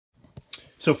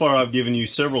So far I've given you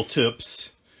several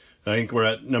tips. I think we're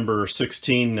at number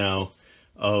 16 now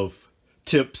of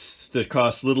tips that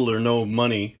cost little or no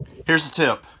money. Here's the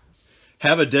tip.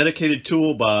 Have a dedicated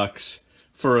toolbox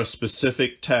for a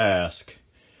specific task,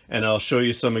 and I'll show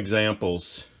you some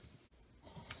examples.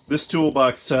 This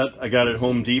toolbox set I got at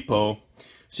Home Depot,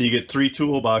 so you get 3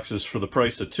 toolboxes for the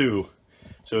price of 2.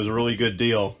 So it was a really good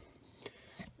deal.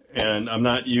 And I'm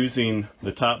not using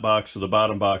the top box or the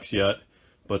bottom box yet,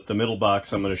 but the middle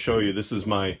box I'm going to show you. This is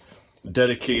my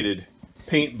dedicated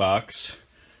paint box,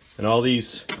 and all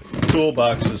these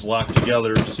toolboxes lock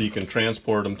together so you can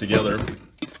transport them together.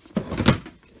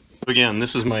 Again,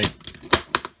 this is my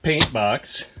paint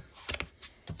box.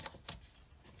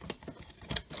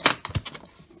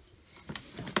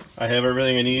 I have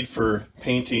everything I need for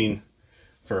painting,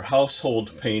 for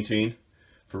household painting,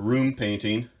 for room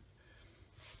painting.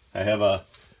 I have a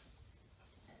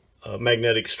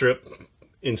magnetic strip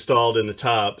installed in the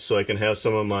top so I can have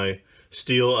some of my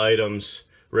steel items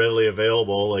readily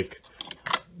available. Like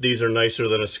these are nicer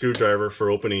than a screwdriver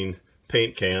for opening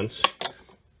paint cans.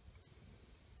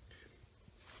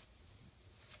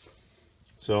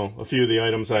 So a few of the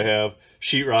items I have: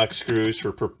 sheetrock screws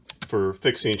for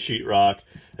fixing sheetrock,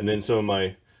 and then some of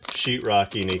my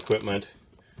sheetrocking equipment.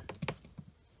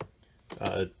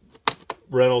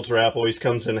 Reynolds wrap always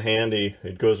comes in handy.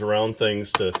 It goes around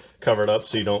things to cover it up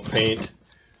so you don't paint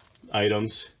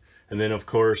items. And then of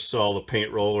course all the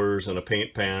paint rollers and a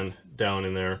paint pan down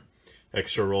in there.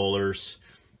 Extra rollers,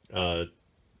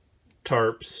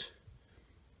 tarps,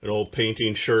 an old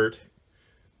painting shirt,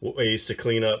 ways to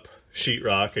clean up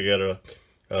sheetrock. I got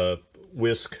a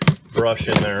whisk brush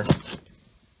in there.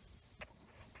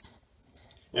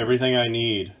 Everything I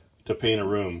need to paint a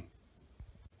room,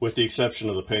 with the exception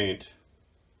of the paint.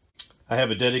 I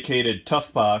have a dedicated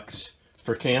Toughbox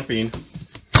for camping.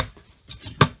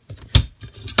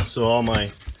 So all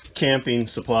my camping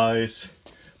supplies,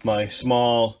 my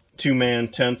small 2-man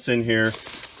tents in here,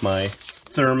 my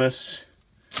thermos,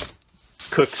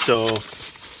 cook stove,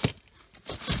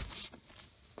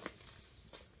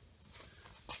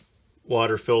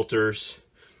 water filters,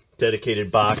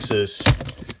 dedicated boxes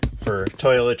for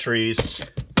toiletries,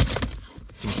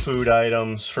 some food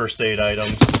items, first aid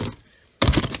items,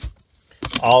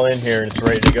 all in here, and it's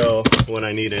ready to go when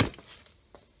I need it.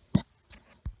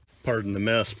 Pardon the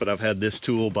mess, but I've had this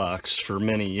toolbox for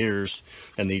many years,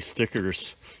 and these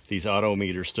stickers, these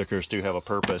Autometer stickers, do have a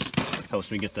purpose.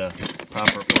 Helps me get the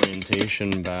proper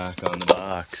orientation back on the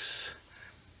box.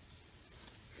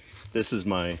 This is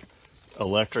my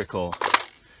electrical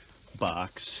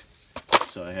box,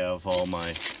 so I have all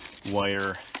my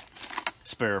wire,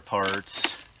 spare parts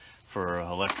for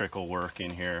electrical work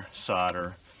in here: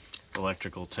 solder,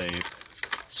 electrical tape,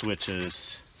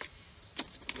 switches,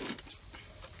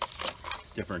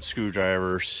 different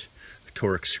screwdrivers,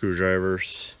 torque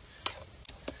screwdrivers,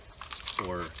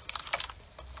 or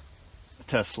a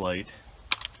test light.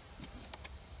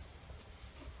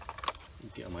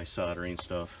 Get my soldering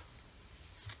stuff.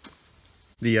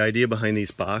 The idea behind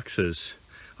these boxes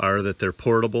are that they're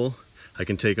portable. I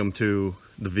can take them to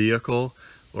the vehicle,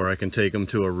 or I can take them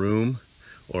to a room,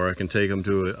 or I can take them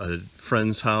to a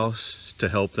friend's house to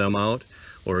help them out,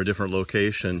 or a different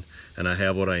location, and I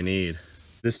have what I need.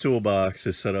 This toolbox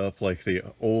is set up like the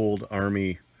old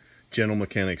Army General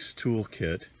Mechanics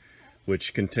toolkit,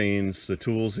 which contains the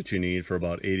tools that you need for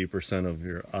about 80% of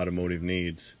your automotive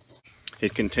needs.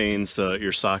 It contains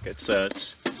your socket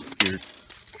sets, your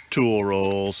tool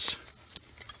rolls,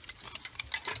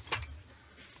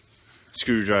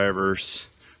 screwdrivers,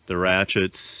 the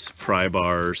ratchets, pry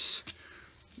bars,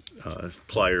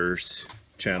 pliers,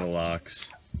 channel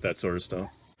locks, that sort of stuff.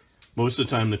 Most of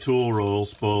the time the tool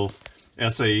rolls, both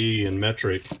SAE and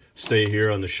metric, stay here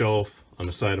on the shelf on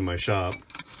the side of my shop.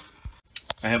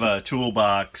 I have a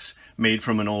toolbox made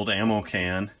from an old ammo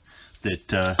can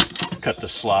that cut the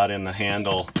slot in the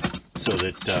handle so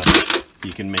that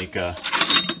you can make a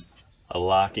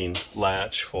locking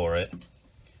latch for it.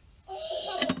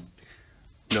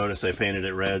 Notice I painted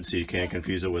it red so you can't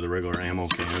confuse it with a regular ammo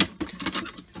can.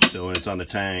 So when it's on the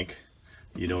tank,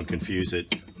 you don't confuse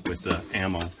it with the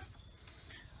ammo.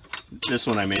 This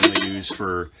one I mainly use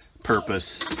for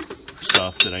purpose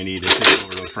stuff that I need to take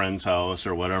over to a friend's house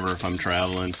or whatever if I'm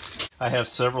traveling. I have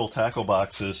several tackle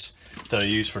boxes that I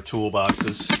use for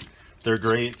toolboxes. They're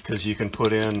great because you can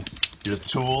put in your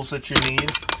tools that you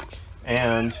need,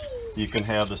 and you can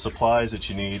have the supplies that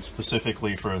you need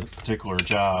specifically for a particular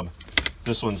job.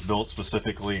 This one's built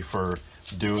specifically for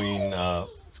doing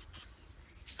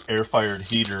air-fired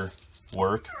heater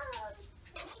work.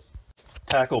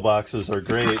 Tackle boxes are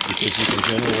great because you can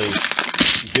generally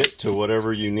get to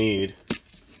whatever you need.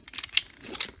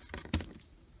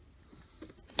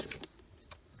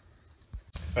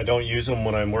 I don't use them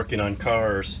when I'm working on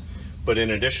cars, but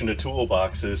in addition to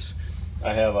toolboxes,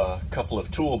 I have a couple of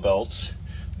tool belts.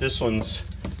 This one's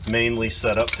mainly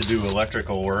set up to do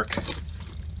electrical work,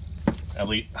 at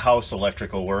least house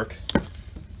electrical work.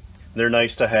 They're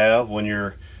nice to have when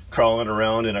you're crawling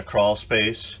around in a crawl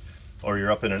space or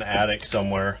you're up in an attic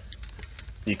somewhere.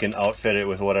 You can outfit it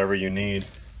with whatever you need.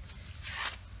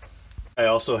 I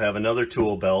also have another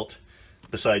tool belt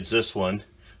besides this one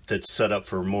that's set up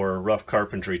for more rough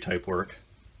carpentry type work.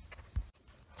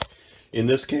 In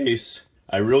this case,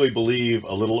 I really believe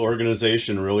a little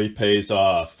organization really pays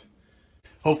off.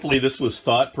 Hopefully this was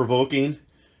thought-provoking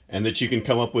and that you can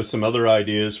come up with some other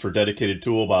ideas for dedicated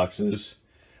toolboxes.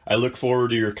 I look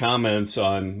forward to your comments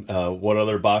on what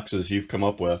other boxes you've come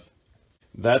up with.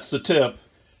 That's the tip.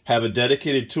 Have a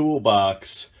dedicated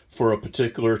toolbox for a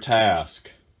particular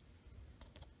task.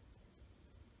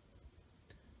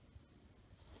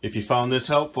 If you found this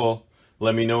helpful,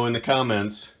 let me know in the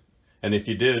comments. And if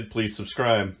you did, please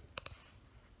subscribe.